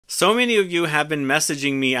So many of you have been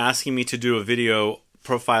messaging me asking me to do a video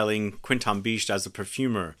profiling Quentin Bisch as a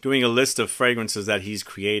perfumer, doing a list of fragrances that he's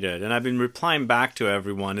created, and I've been replying back to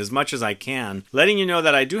everyone as much as I can, letting you know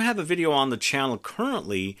that I do have a video on the channel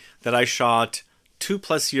currently that I shot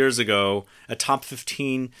 2+ years ago, a top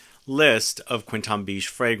 15 list of Quentin Bisch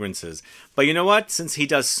fragrances. But you know what? Since he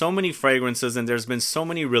does so many fragrances and there's been so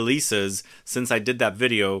many releases since I did that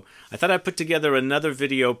video, I thought I'd put together another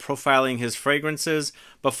video profiling his fragrances,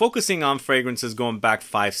 but focusing on fragrances going back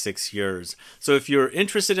 5-6 years. So if you're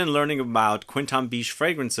interested in learning about Quentin Bisch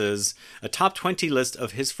fragrances, a top 20 list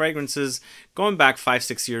of his fragrances going back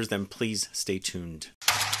 5-6 years, then please stay tuned.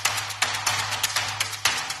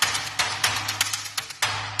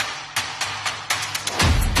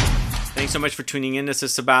 Thanks so much for tuning in. This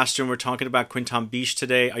is Sebastian. We're talking about Quentin Bisch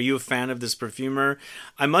today. Are you a fan of this perfumer?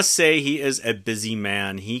 I must say he is a busy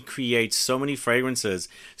man. He creates so many fragrances.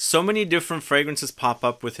 So many different fragrances pop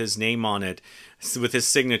up with his name on it, with his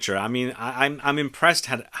signature. I mean, I'm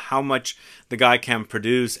impressed at how much the guy can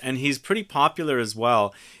produce, and he's pretty popular as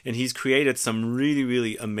well, and he's created some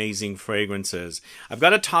really amazing fragrances. I've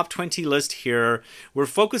got a top 20 list here. We're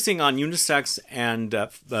focusing on unisex and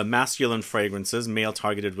masculine fragrances, male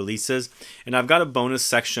targeted releases, and I've got a bonus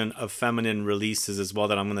section of feminine releases as well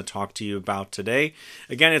that I'm going to talk to you about today.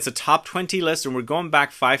 Again, it's a top 20 list, and we're going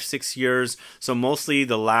back 5-6 years, so mostly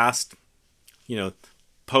the last,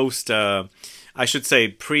 I should say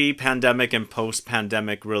pre-pandemic and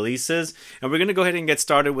post-pandemic releases. And we're going to go ahead and get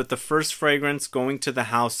started with the first fragrance, going to the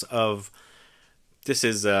house of, this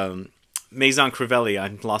is MAISON CRIVELLI. I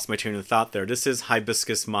lost my train of thought there. This is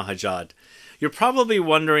Hibiscus MAHAJAD. You're probably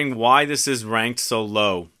wondering why this is ranked so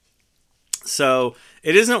low. So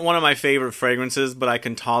it isn't one of my favorite fragrances, but I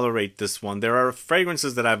can tolerate this one. There are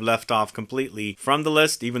fragrances that I've left off completely from the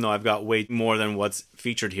list, even though I've got way more than what's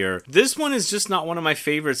featured here. This one is just not one of my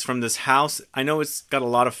favorites from this house. I know it's got a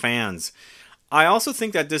lot of fans. I also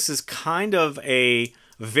think that this is kind of a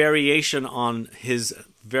variation on his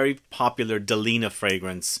very popular Delina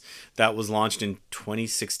fragrance that was launched in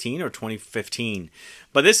 2016 or 2015.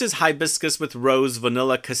 But this is Hibiscus with rose,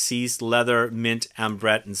 vanilla, cassis, leather, mint,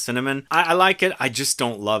 ambrette, and cinnamon. I like it. I just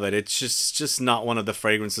don't love it. It's just not one of the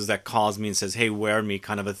fragrances that calls me and says, hey, wear me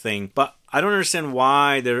kind of a thing. But I don't understand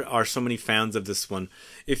why there are so many fans of this one.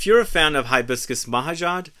 If you're a fan of Hibiscus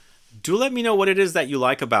MAHAJAD, do let me know what it is that you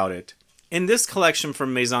like about it. In this collection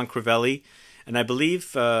from MAISON CRIVELLI, and I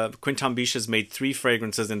believe Quentin Bisch has made 3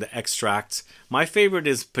 fragrances in the extracts. My favorite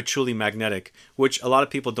is Patchouli Magnetic, which a lot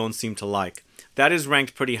of people don't seem to like. That is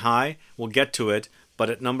ranked pretty high. We'll get to it.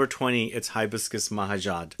 But at number 20, it's Hibiscus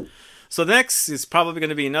MAHAJAD. So next is probably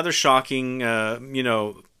going to be another shocking,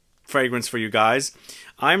 fragrance for you guys.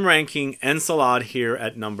 I'm ranking ENCELADE here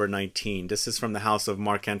at number 19. This is from the house of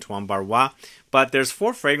MARC-ANTOINE Barrois. But there's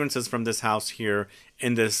 4 fragrances from this house here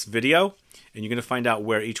in this video. And you're going to find out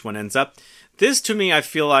where each one ends up. This, to me, I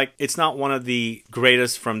feel like it's not one of the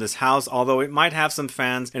greatest from this house, although it might have some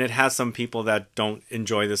fans and it has some people that don't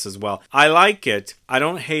enjoy this as well. I like it. I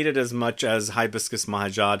don't hate it as much as Hibiscus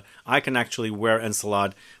MAHAJAD. I can actually wear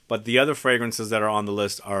ENCELADE, but the other fragrances that are on the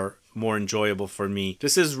list are more enjoyable for me.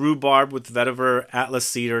 This is Rhubarb with Vetiver, Atlas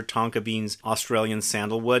Cedar, Tonka beans, Australian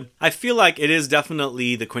sandalwood. I feel like it is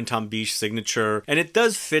definitely the Quentin Bisch signature, and it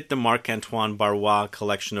does fit the Marc-Antoine Barrois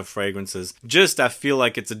collection of fragrances. Just, I feel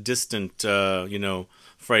like it's a distant,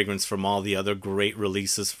 fragrance from all the other great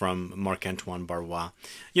releases from Marc-Antoine Barrois.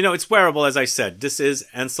 It's wearable, as I said. This is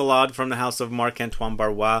ENCELADE from the house of Marc-Antoine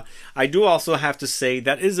Barrois. I do also have to say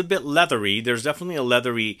that is a bit leathery. There's definitely a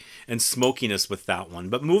leathery and smokiness with that one.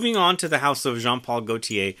 But moving on to the house of Jean-Paul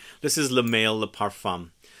Gaultier, this is Le Male Le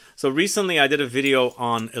Parfum. So recently I did a video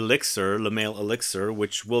on Elixir, Le Male Elixir,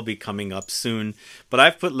 which will be coming up soon. But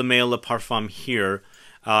I've put Le Male Le Parfum here.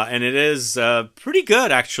 And it is pretty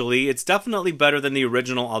good, actually. It's definitely better than the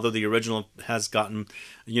original, although the original has gotten,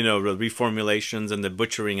 reformulations and the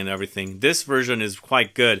butchering and everything. This version is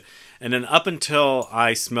quite good. And then up until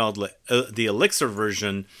I smelled the Elixir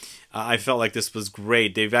version, I felt like this was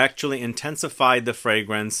great. They've actually intensified the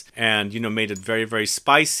fragrance and, made it very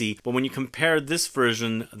spicy. But when you compare this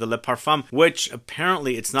version, the Le Parfum, which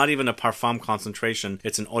apparently it's not even a parfum concentration,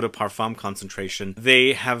 it's an eau de parfum concentration,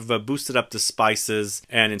 they have boosted up the spices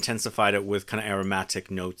and intensified it with kind of aromatic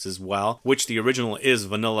notes as well, which the original is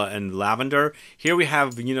vanilla and lavender. Here we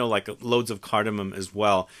have, like loads of cardamom as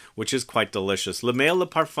well, which is quite delicious. Le Male Le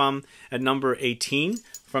Parfum at number 18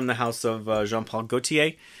 from the house of Jean-Paul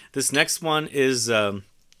Gaultier. This next one is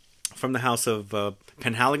from the house of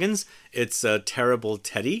PENHALIGON'S. It's Terrible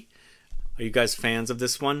Teddy. Are you guys fans of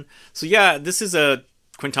this one? So yeah, this is a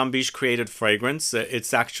Quentin Bisch created fragrance.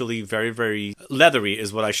 It's actually very, very leathery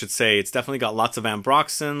is what I should say. It's definitely got lots of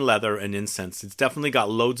ambroxan, leather, and incense. It's definitely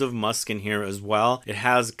got loads of musk in here as well. It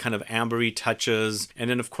has kind of ambery touches.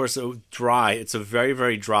 And then of course dry. It's a very,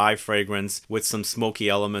 very dry fragrance with some smoky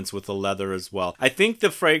elements with the leather as well. I think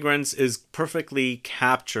the fragrance is perfectly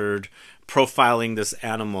captured profiling this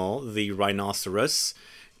animal, the rhinoceros,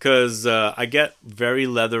 because I get very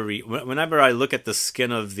leathery. Whenever I look at the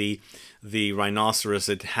skin of the rhinoceros,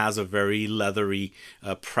 it has a very leathery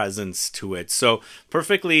presence to it. So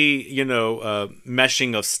perfectly, you know,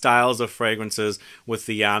 meshing of styles of fragrances with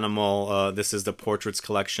the animal. This is the Portraits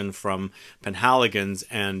collection from PENHALIGON'S,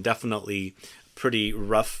 and definitely pretty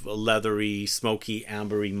rough, leathery, smoky,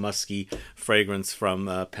 ambery, musky fragrance from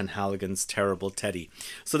PENHALIGON'S Terrible Teddy.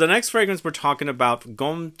 So the next fragrance we're talking about,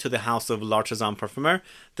 going to the house of L'Artisan Parfumeur.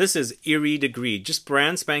 This is Eerie de Gris, just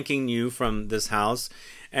brand spanking new from this house.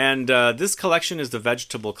 And this collection is the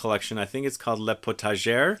vegetable collection. I think it's called Le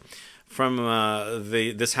Potager from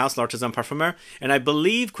this house, L'Artisan Parfumeur. And I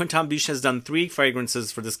believe Quentin Bisch has done 3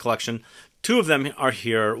 fragrances for this collection. 2 of them are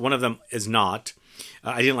here. One of them is not.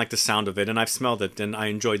 I didn't like the sound of it, and I've smelled it, and I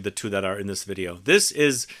enjoyed the 2 that are in this video. This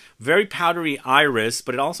is very powdery iris,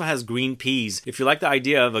 but it also has green peas. If you like the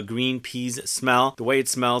idea of a green peas smell, the way it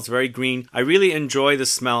smells, very green. I really enjoy the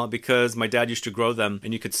smell because my dad used to grow them,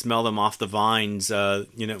 and you could smell them off the vines,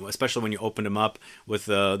 you know, especially when you open them up with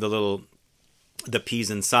the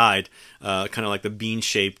peas inside, kind of like the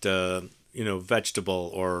bean-shaped, you know,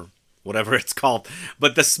 vegetable or whatever it's called.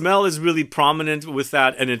 But the smell is really prominent with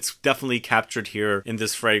that, and it's definitely captured here in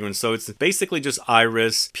this fragrance. So it's basically just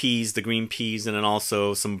iris, peas, the green peas, and then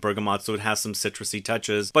also some bergamot, so it has some citrusy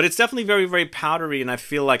touches. But it's definitely very, very powdery, and I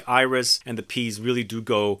feel like iris and the peas really do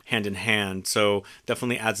go hand in hand. So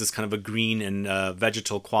definitely adds this kind of a green and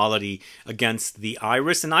vegetal quality against the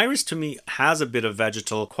iris. And iris to me has a bit of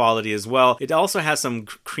vegetal quality as well. It also has some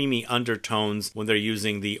creamy undertones when they're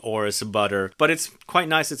using the orris butter. But it's quite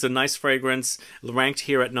nice. It's a nice fragrance, ranked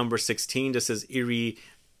here at number 16. This is Eerie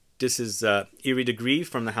de Gris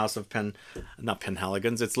from the house of not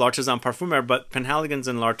PENHALIGON'S. It's L'Artisan Parfumeur, but PENHALIGON'S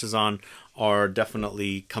and L'Artisan are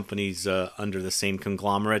definitely companies under the same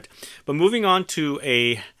conglomerate. But moving on to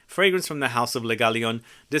a fragrance from the house of Le GALION.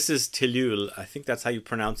 This is TILLEUL. I think that's how you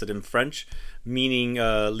pronounce it in French, meaning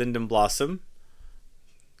linden blossom.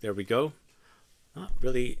 There we go. Not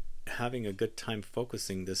really having a good time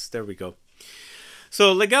focusing this. There we go.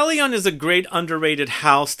 So Le GALION is a great underrated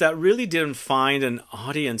house that really didn't find an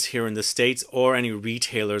audience here in the States or any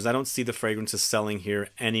retailers. I don't see the fragrances selling here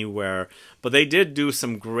anywhere, but they did do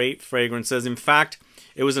some great fragrances. In fact,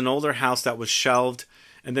 it was an older house that was shelved,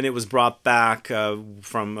 and then it was brought back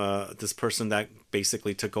from this person that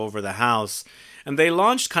basically took over the house. And they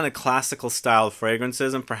launched kind of classical style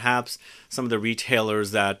fragrances, and perhaps some of the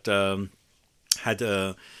retailers that had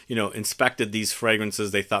you know, inspected these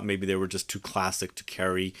fragrances, they thought maybe they were just too classic to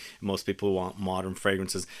carry. Most people want modern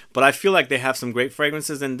fragrances, but I feel like they have some great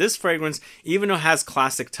fragrances, and this fragrance, even though it has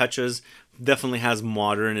classic touches, definitely has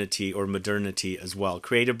modernity or modernity as well.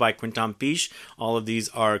 Created by Quentin Bisch. All of these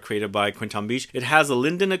are created by Quentin Bisch. It has a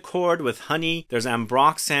linden accord with honey. There's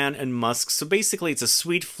ambroxan and musks. So basically it's a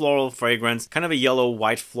sweet floral fragrance, kind of a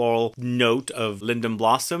yellow-white floral note of linden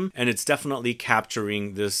blossom, and it's definitely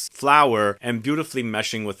capturing this flower and beautifully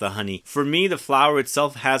meshing with the honey. For me, the flower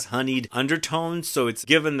itself has honeyed undertones, so it's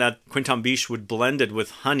given that Quentin Bisch would blend it with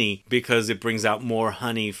honey because it brings out more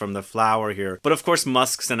honey from the flower here. But of course,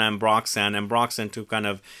 musks and ambroxan to kind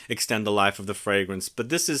of extend the life of the fragrance. But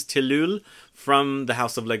this is TILLEUL from the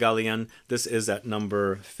house of Le GALION. This is at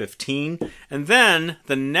number 15. And then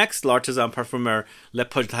the next L'Artisan Parfumeur Le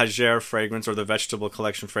Potager fragrance, or the vegetable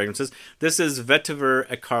collection fragrances. This is Vetiver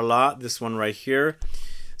ECARLATE, this one right here.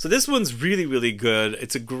 So this one's really, really good.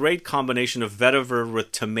 It's a great combination of vetiver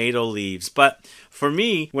with tomato leaves. But for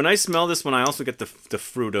me, when I smell this one, I also get the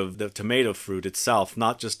fruit of the tomato fruit itself,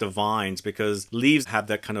 not just the vines, because leaves have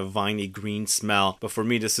that kind of viney green smell. But for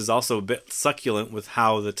me, this is also a bit succulent with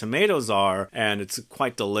how the tomatoes are, and it's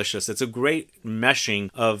quite delicious. It's a great meshing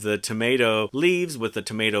of the tomato leaves with the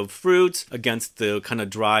tomato fruits against the kind of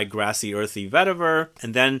dry, grassy, earthy vetiver,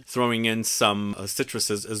 and then throwing in some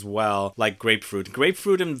citruses as well, like grapefruit.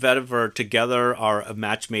 Grapefruit and vetiver together are a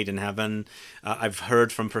match made in heaven. I've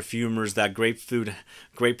heard from perfumers that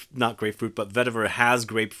not grapefruit, but vetiver has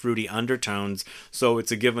grapefruity undertones, so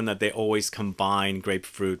it's a given that they always combine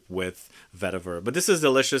grapefruit with vetiver. But this is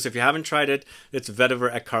delicious. If you haven't tried it, it's Vetiver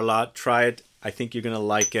ECARLATE. Try it. I think you're going to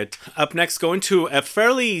like it. Up next, going to a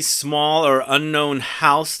fairly small or unknown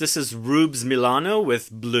house. This is Rhubarb Milano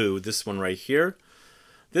with Blue, this one right here.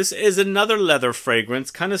 This is another leather fragrance,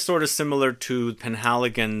 kind of sort of similar to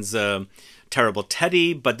Penhaligon's Terrible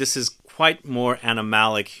Teddy, but this is quite more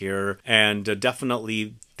animalic here, and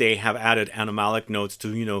definitely they have added animalic notes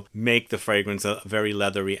to, you know, make the fragrance a very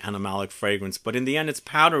leathery animalic fragrance. But in the end, it's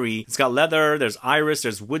powdery. It's got leather, there's iris,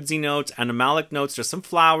 there's woodsy notes, animalic notes, there's some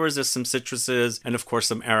flowers, there's some citruses, and of course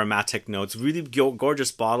some aromatic notes. Really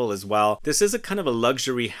gorgeous bottle as well. This is a kind of a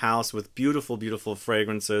luxury house with beautiful, beautiful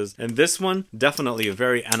fragrances. And this one, definitely a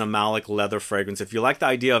very animalic leather fragrance. If you like the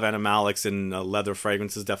idea of animalics in leather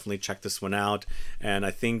fragrances, definitely check this one out. And I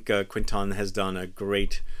think Quentin has done a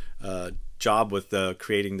great job with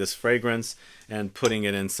creating this fragrance and putting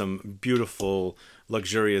it in some beautiful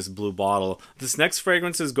luxurious blue bottle. This next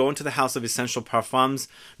fragrance is going to the house of Essential Parfums.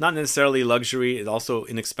 Not necessarily luxury, it's also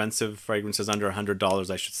inexpensive fragrances, under $100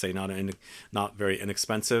 I should say, not very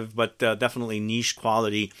inexpensive, but definitely niche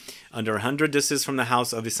quality, under 100. This is from the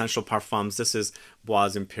house of Essential Parfums. This is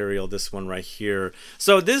Bois Imperial, this one right here.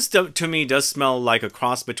 So this to me does smell like a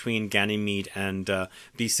cross between Ganymede and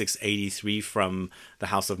B683 from the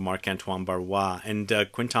house of Marc-Antoine Barrois. And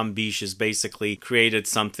Quentin Bisch has basically created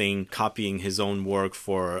something copying his own work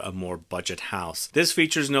for a more budget house. This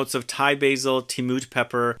features notes of Thai basil, Timut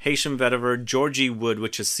pepper, Haitian vetiver, Georgie wood,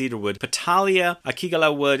 which is cedar wood, Petalia,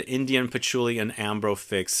 Akigala wood, Indian patchouli, and Ambro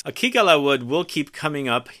fix. Akigala wood will keep coming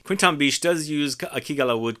up. Quentin Bisch does use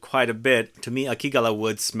Akigala wood quite a bit. To me, Akigala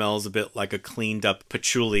wood smells a bit like a cleaned up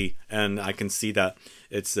patchouli, and I can see that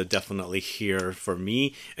it's definitely here for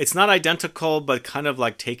me. It's not identical, but kind of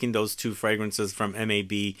like taking those two fragrances from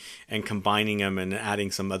MAB and combining them and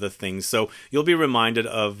adding some other things. So you'll be reminded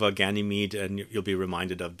of Ganymede and you'll be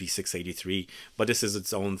reminded of B683, but this is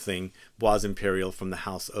its own thing. Bois Imperial from the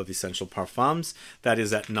house of Essential Parfums. That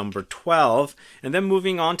is at number 12. And then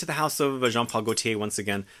moving on to the house of Jean-Paul Gaultier once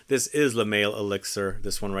again. This is Le Male Elixir,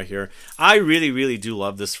 this one right here. I really, really do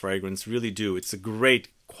love this fragrance, really do. It's a great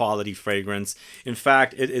quality fragrance. In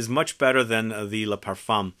fact, it is much better than the Le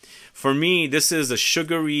Parfum. For me, this is a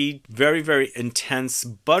sugary, very, very intense,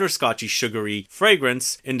 butterscotchy sugary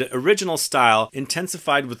fragrance in the original style,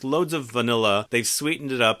 intensified with loads of vanilla. They've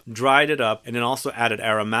sweetened it up, dried it up, and then also added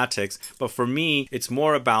aromatics. But for me, it's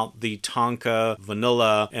more about the tonka,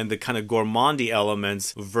 vanilla, and the kind of gourmandy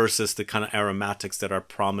elements versus the kind of aromatics that are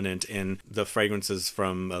prominent in the fragrances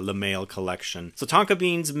from Le Male collection. So tonka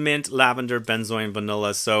beans, mint, lavender, benzoin,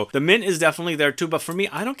 vanilla. So the mint is definitely there too, but for me,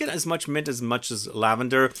 I don't get as much mint as much as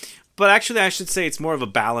lavender. But actually, I should say it's more of a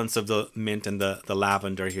balance of the mint and the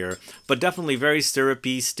lavender here. But definitely very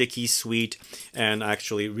syrupy, sticky, sweet, and I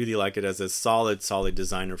actually really like it as a solid, solid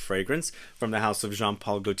designer fragrance from the house of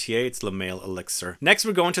Jean-Paul Gaultier. It's Le Male Elixir. Next,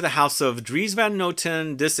 we're going to the house of Dries Van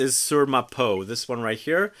Noten. This is Sur Ma Peau, this one right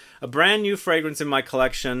here. A brand new fragrance in my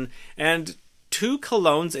collection, and two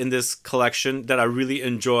colognes in this collection that I really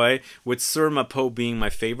enjoy, with Sur Ma Peau being my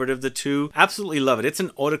favorite of the two. Absolutely love it. It's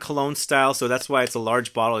an eau de cologne style, so that's why it's a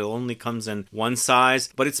large bottle. It only comes in one size,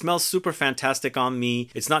 but it smells super fantastic on me.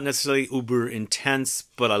 It's not necessarily uber intense,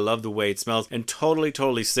 but I love the way it smells, and totally,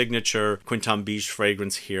 totally signature Quentin Bisch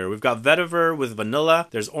fragrance here. We've got vetiver with vanilla.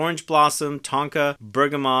 There's orange blossom, tonka,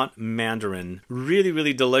 bergamot, mandarin. Really,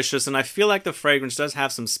 really delicious, and I feel like the fragrance does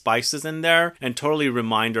have some spices in there, and totally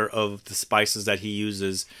reminder of the spices that he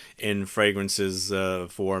uses in fragrances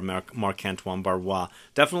for Marc-Antoine Barrois.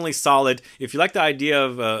 Definitely solid. If you like the idea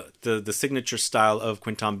of the signature style of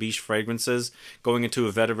Quentin Bisch fragrances, going into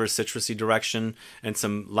a vetiver citrusy direction and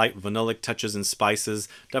some light vanillic touches and spices,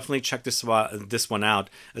 definitely check this one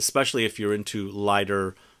out, especially if you're into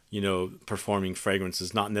lighter, you know, performing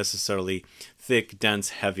fragrances, not necessarily thick, dense,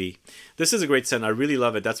 heavy. This is a great scent. I really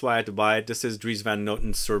love it. That's why I had to buy it. This is Dries Van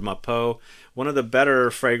Noten Sur Ma Peau, one of the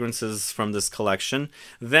better fragrances from this collection.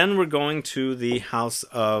 Then we're going to the house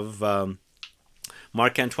of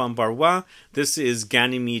Marc-Antoine Barrois. This is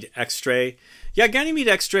Ganymede Extrait. Yeah, Ganymede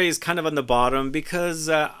Extrait is kind of on the bottom because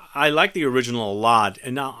I like the original a lot,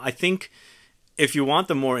 and now I think if you want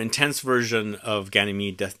the more intense version of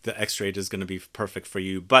Ganymede, the Extrait is going to be perfect for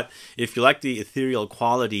you. But if you like the ethereal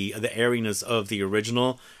quality, the airiness of the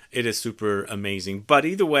original, it is super amazing. But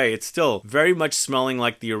either way, it's still very much smelling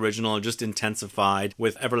like the original, just intensified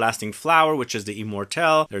with everlasting flower, which is the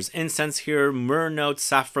Immortelle. There's incense here, myrrh notes,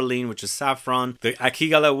 saffroline, which is saffron. The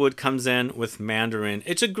Akigala wood comes in with mandarin.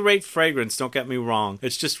 It's a great fragrance, don't get me wrong.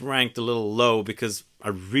 It's just ranked a little low because I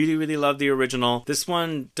really, really love the original. This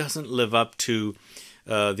one doesn't live up to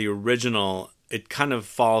the original. It kind of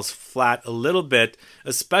falls flat a little bit,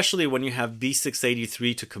 especially when you have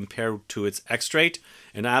B683 to compare to its Extrait.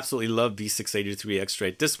 And I absolutely love B683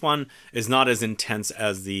 Extrait. This one is not as intense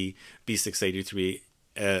as the B683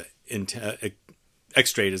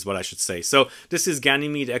 extrait is what I should say. So this is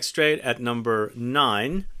Ganymede extrait at number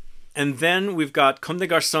 9. And then we've got Comme des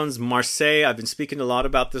Garçons Marseille. I've been speaking a lot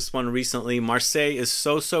about this one recently. Marseille is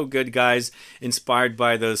so good, guys. Inspired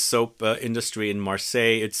by the soap industry in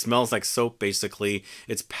Marseille. It smells like soap, basically.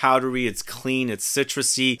 It's powdery, it's clean, it's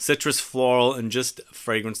citrusy, citrus floral, and just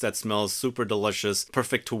fragrance that smells super delicious.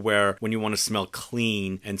 Perfect to wear when you want to smell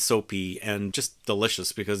clean and soapy and just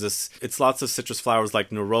delicious, because it's lots of citrus flowers like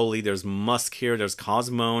neroli. There's musk here, there's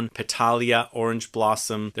cosmone, petalia, orange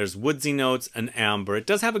blossom. There's woodsy notes and amber. It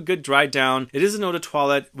does have a good dry down. It is an eau de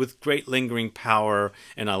toilette with great lingering power,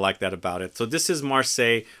 and I like that about it. So this is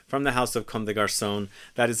Marseille from the house of Comme des Garçons.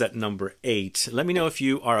 That is at number 8. Let me know if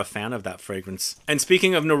you are a fan of that fragrance. And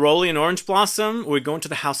speaking of neroli and orange blossom, we're going to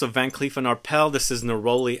the house of Van Cleef & Arpels. This is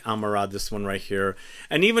Neroli Amarad, this one right here.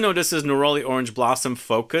 And even though this is neroli orange blossom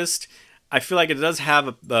focused, I feel like it does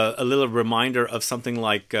have a little reminder of something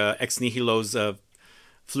like Ex Nihilo's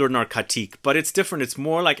Fleur Narcotique, but it's different. It's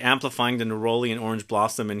more like amplifying the neroli and orange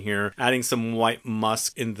blossom in here, adding some white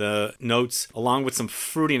musk in the notes, along with some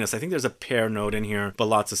fruitiness. I think there's a pear note in here, but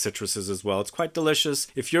lots of citruses as well. It's quite delicious.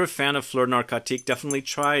 If you're a fan of Fleur Narcotique, definitely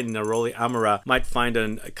try Neroli Amara. Might find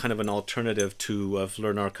a kind of an alternative to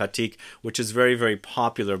Fleur Narcotique, which is very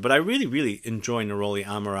popular. But I really enjoy Neroli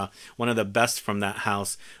Amara, one of the best from that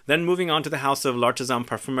house. Then moving on to the house of L'Artisan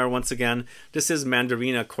Parfumeur once again. This is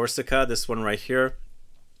Mandarina Corsica, this one right here.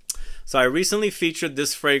 So I recently featured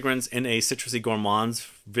this fragrance in a Citrusy Gourmands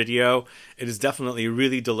video. It is definitely a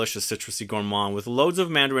really delicious citrusy gourmand with loads of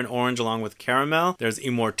mandarin orange along with caramel. There's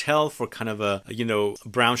Immortelle for kind of a, you know,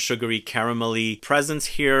 brown sugary caramelly presence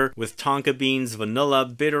here with tonka beans, vanilla,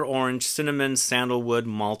 bitter orange, cinnamon, sandalwood,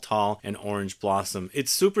 maltol, and orange blossom.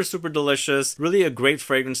 It's super delicious. Really a great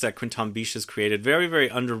fragrance that Quentin Bisch has created. Very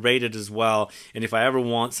underrated as well. And if I ever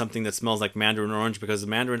want something that smells like mandarin orange, because the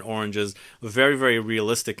mandarin orange is very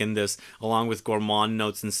realistic in this, along with gourmand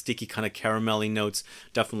notes and sticky kind of caramelly notes,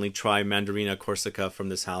 definitely try Mandarina Corsica from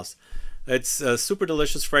this house. It's a super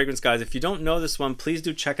delicious fragrance, guys. If you don't know this one, please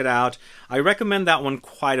do check it out. I recommend that one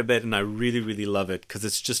quite a bit, and I really love it because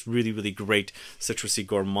it's just really great citrusy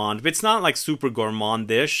gourmand. But it's not like super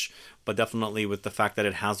gourmandish, but definitely with the fact that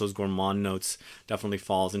it has those gourmand notes, definitely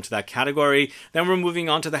falls into that category. Then we're moving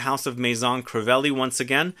on to the house of Maison Crivelli once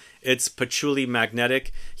again. It's Patchouli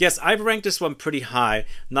Magnetic. Yes, I've ranked this one pretty high.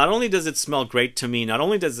 Not only does it smell great to me, not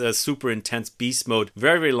only does it a super intense beast mode,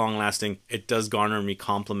 very long lasting, it does garner me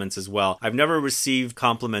compliments as well. I've never received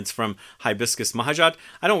compliments from Hibiscus Mahajad.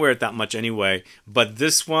 I don't wear it that much anyway, but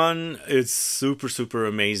this one is super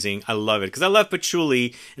amazing. I love it because I love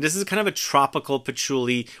patchouli, and this is kind of a tropical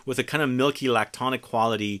patchouli with a kind of milky lactonic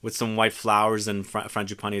quality with some white flowers and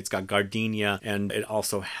frangipani. It's got gardenia, and it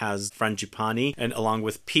also has frangipani, and along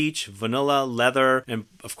with peach, vanilla, leather, and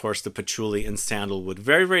of course the patchouli and sandalwood.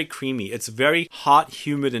 Very creamy. It's very hot,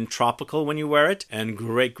 humid, and tropical when you wear it, and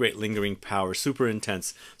great lingering power. Super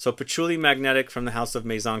intense. So Patchouli Magnetic from the house of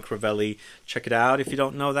Maison Crivelli. Check it out if you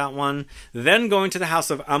don't know that one. Then going to the house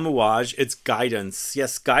of Amouage, it's Guidance.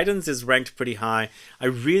 Yes, Guidance is ranked pretty high. I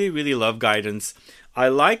really love Guidance. I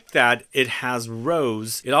like that it has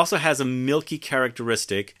rose. It also has a milky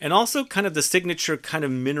characteristic, and also kind of the signature kind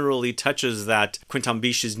of minerally touches that Quentin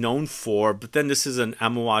Bisch is known for. But then this is an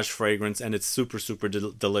Amouage fragrance, and it's super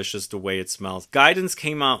delicious the way it smells. Guidance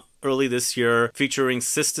came out early this year, featuring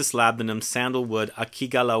Cistus labdanum, sandalwood,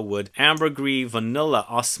 akigala wood, ambergris, vanilla,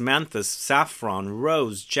 osmanthus, saffron,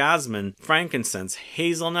 rose, jasmine, frankincense,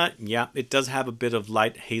 hazelnut. Yeah, it does have a bit of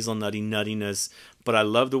light hazelnutty nuttiness, but I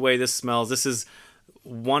love the way this smells. This is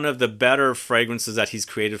one of the better fragrances that he's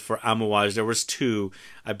created for Amouage. There was two.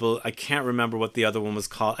 I can't remember what the other one was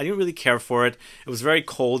called. I didn't really care for it. It was very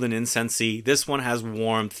cold and incensey. This one has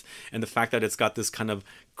warmth, and the fact that it's got this kind of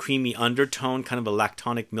creamy undertone, kind of a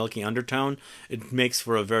lactonic milky undertone, it makes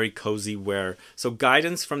for a very cozy wear. So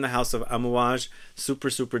Guidance from the house of Amouage,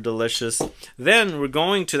 super delicious. Then we're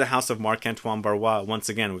going to the house of Marc-Antoine Barrois once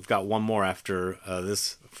again. We've got one more after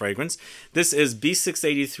this fragrance. This is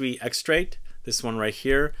B683 Extrait. This one right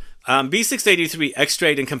here. B683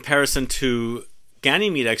 Extrait in comparison to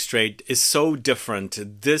Ganymede Extrait is so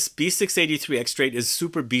different. This B683 Extrait is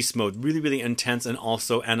super beast mode, really intense, and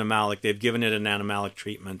also animalic. They've given it an animalic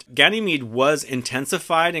treatment. Ganymede was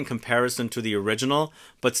intensified in comparison to the original,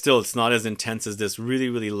 but still it's not as intense as this.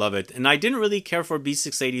 Really love it. And I didn't really care for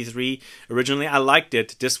B683 originally. I liked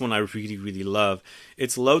it. This one I really love.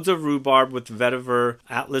 It's loads of rhubarb with vetiver,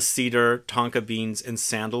 Atlas cedar, tonka beans, and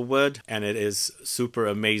sandalwood, and it is super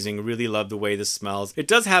amazing. Really love the way this smells. It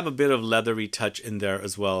does have a bit of leathery touch in there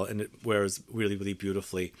as well, and it wears really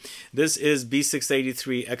beautifully. This is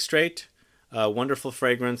B683 Extrait. Wonderful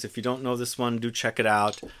fragrance. If you don't know this one, do check it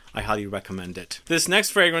out. I highly recommend it. This next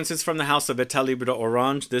fragrance is from the house of ECARLATE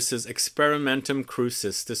Orange. This is Experimentum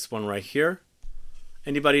Crucis, this one right here.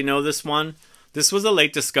 Anybody know this one? This was a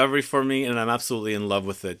late discovery for me, and I'm absolutely in love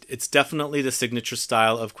with it. It's definitely the signature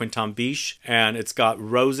style of Quentin Bisch, and it's got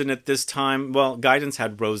rose in it this time. Well, Guidance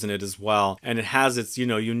had rose in it as well, and it has its, you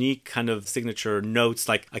know, unique kind of signature notes,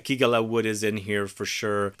 like Akigala wood is in here for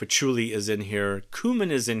sure, patchouli is in here,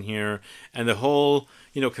 cumin is in here, and the whole,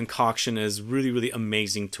 you know, concoction is really, really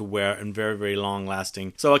amazing to wear and very, very long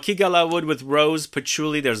lasting. So Akigala wood with rose,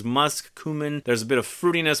 patchouli, there's musk, cumin, there's a bit of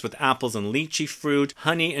fruitiness with apples and lychee fruit,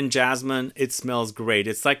 honey and jasmine. It smells great.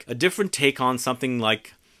 It's like a different take on something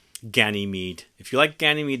like Ganymede. If you like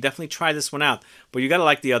Ganymede, definitely try this one out. But you gotta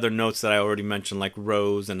like the other notes that I already mentioned, like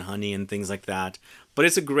rose and honey and things like that. But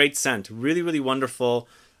it's a great scent. Really, really wonderful.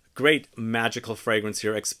 Great magical fragrance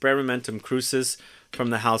here. Experimentum Crucis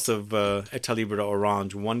from the house of ECARLATE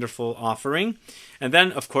Orange. Wonderful offering. And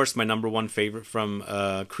then, of course, my number one favorite from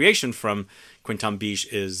creation from Quentin Bisch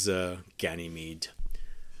is Ganymede.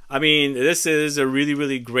 I mean, this is a really,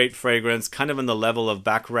 really great fragrance, kind of in the level of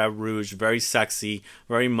Baccarat Rouge, very sexy,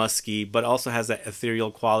 very musky, but also has that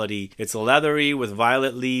ethereal quality. It's leathery with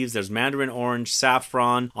violet leaves, there's mandarin orange,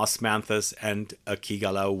 saffron, osmanthus, and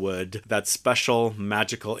Akigala wood. That special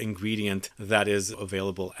magical ingredient that is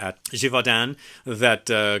available at Givaudan that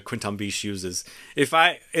Quentin Bisch uses.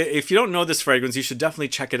 If you don't know this fragrance, you should definitely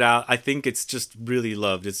check it out. I think it's just really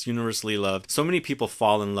loved. It's universally loved. So many people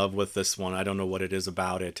fall in love with this one. I don't know what it is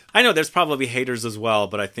about it. I know there's probably haters as well,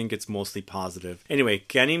 but I think it's mostly positive. Anyway,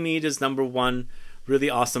 Ganymede is number one. Really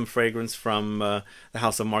awesome fragrance from the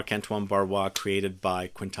house of MARC-ANTOINE Barrois, created by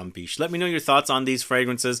Quentin Bisch. Let me know your thoughts on these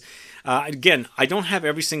fragrances. Again, I don't have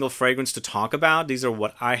every single fragrance to talk about. These are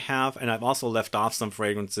what I have, and I've also left off some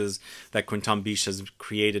fragrances that Quentin Bisch has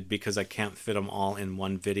created because I can't fit them all in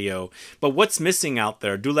one video. But what's missing out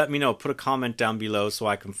there? Do let me know. Put a comment down below so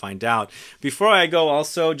I can find out. Before I go,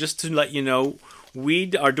 also, just to let you know,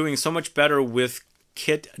 we are doing so much better with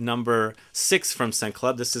kit number 6 from Scent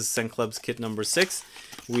Club. This is Scent Club's kit number 6.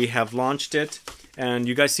 We have launched it, and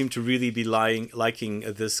you guys seem to really be liking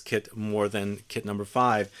this kit more than kit number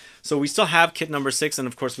 5. So we still have kit number 6, and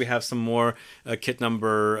of course we have some more kit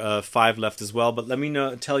number 5 left as well. But let me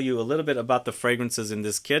tell you a little bit about the fragrances in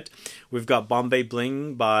this kit. We've got Bombay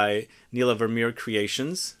Bling by Neela Vermeer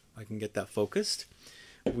Creations. I can get that focused.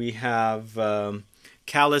 We have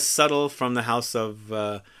Callous Subtle from the house of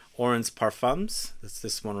Oriental Parfums. That's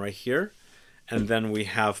this one right here. And then we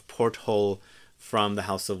have Porthole from the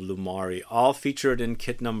house of Lumari, all featured in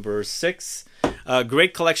kit number 6.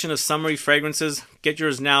 Great collection of summery fragrances. Get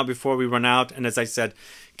yours now before we run out. And as I said,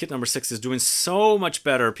 kit number 6 is doing so much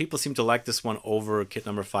better. People seem to like this one over kit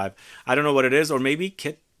number 5. I don't know what it is, or maybe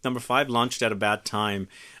kit number 5 launched at a bad time.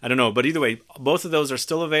 I don't know, but either way, both of those are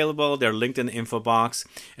still available. They're linked in the info box,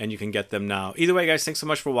 and you can get them now. Either way, guys, thanks so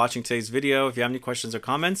much for watching today's video. If you have any questions or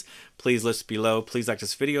comments, please list below. Please like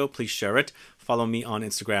this video. Please share it. Follow me on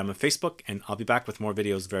Instagram and Facebook, and I'll be back with more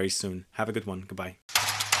videos very soon. Have a good one. Goodbye.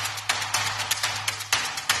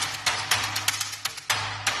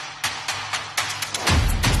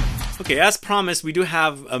 Okay, as promised, we do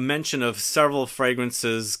have a mention of several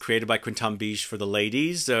fragrances created by Quentin Bisch for the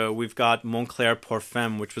ladies. We've got Montclair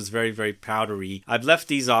Parfum, which was very, very powdery. I've left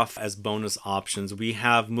these off as bonus options. We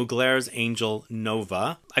have Mugler's Angel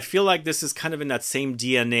Nova. I feel like this is kind of in that same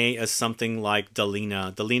DNA as something like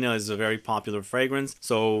Delina. Delina is a very popular fragrance,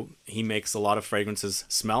 so he makes a lot of fragrances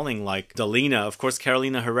smelling like Delina. Of course,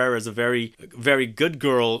 Carolina Herrera is a very, very good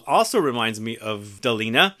girl. Also reminds me of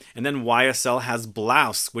Delina. And then YSL has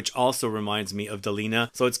Blouse, which also reminds me of Delina.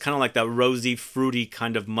 So it's kind of like that rosy, fruity,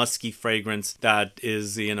 kind of musky fragrance that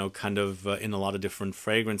is, you know, kind of in a lot of different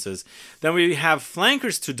fragrances. Then we have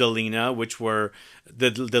flankers to Delina, which were the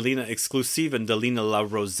Delina Exclusive and Delina La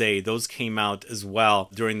Rosée. Those came out as well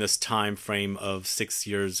during this time frame of 6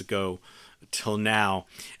 years ago till now.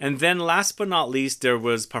 And then last but not least, there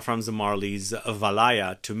was Parfums de Marly's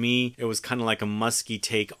Valaya. To me, it was kind of like a musky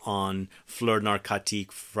take on Fleur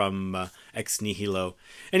Narcotique from Ex Nihilo.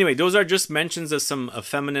 Anyway, those are just mentions of some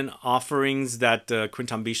feminine offerings that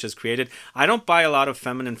Quentin Bisch has created. I don't buy a lot of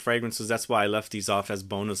feminine fragrances. That's why I left these off as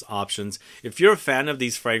bonus options. If you're a fan of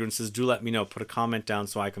these fragrances, do let me know. Put a comment down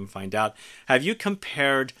so I can find out. Have you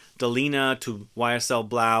compared Delina to YSL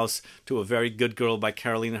Blouse to A Very Good Girl by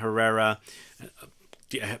Carolina Herrera?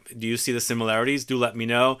 Do you see the similarities? Do let me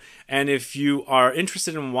know. And if you are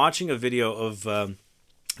interested in watching a video of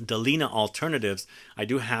Delina alternatives, I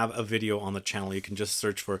do have a video on the channel. You can just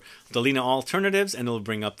search for Delina alternatives and it'll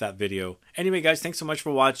bring up that video. Anyway, guys, thanks so much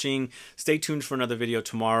for watching. Stay tuned for another video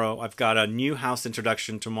tomorrow. I've got a new house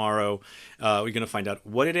introduction tomorrow. We're going to find out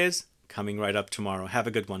what it is coming right up tomorrow. Have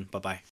a good one. Bye-bye.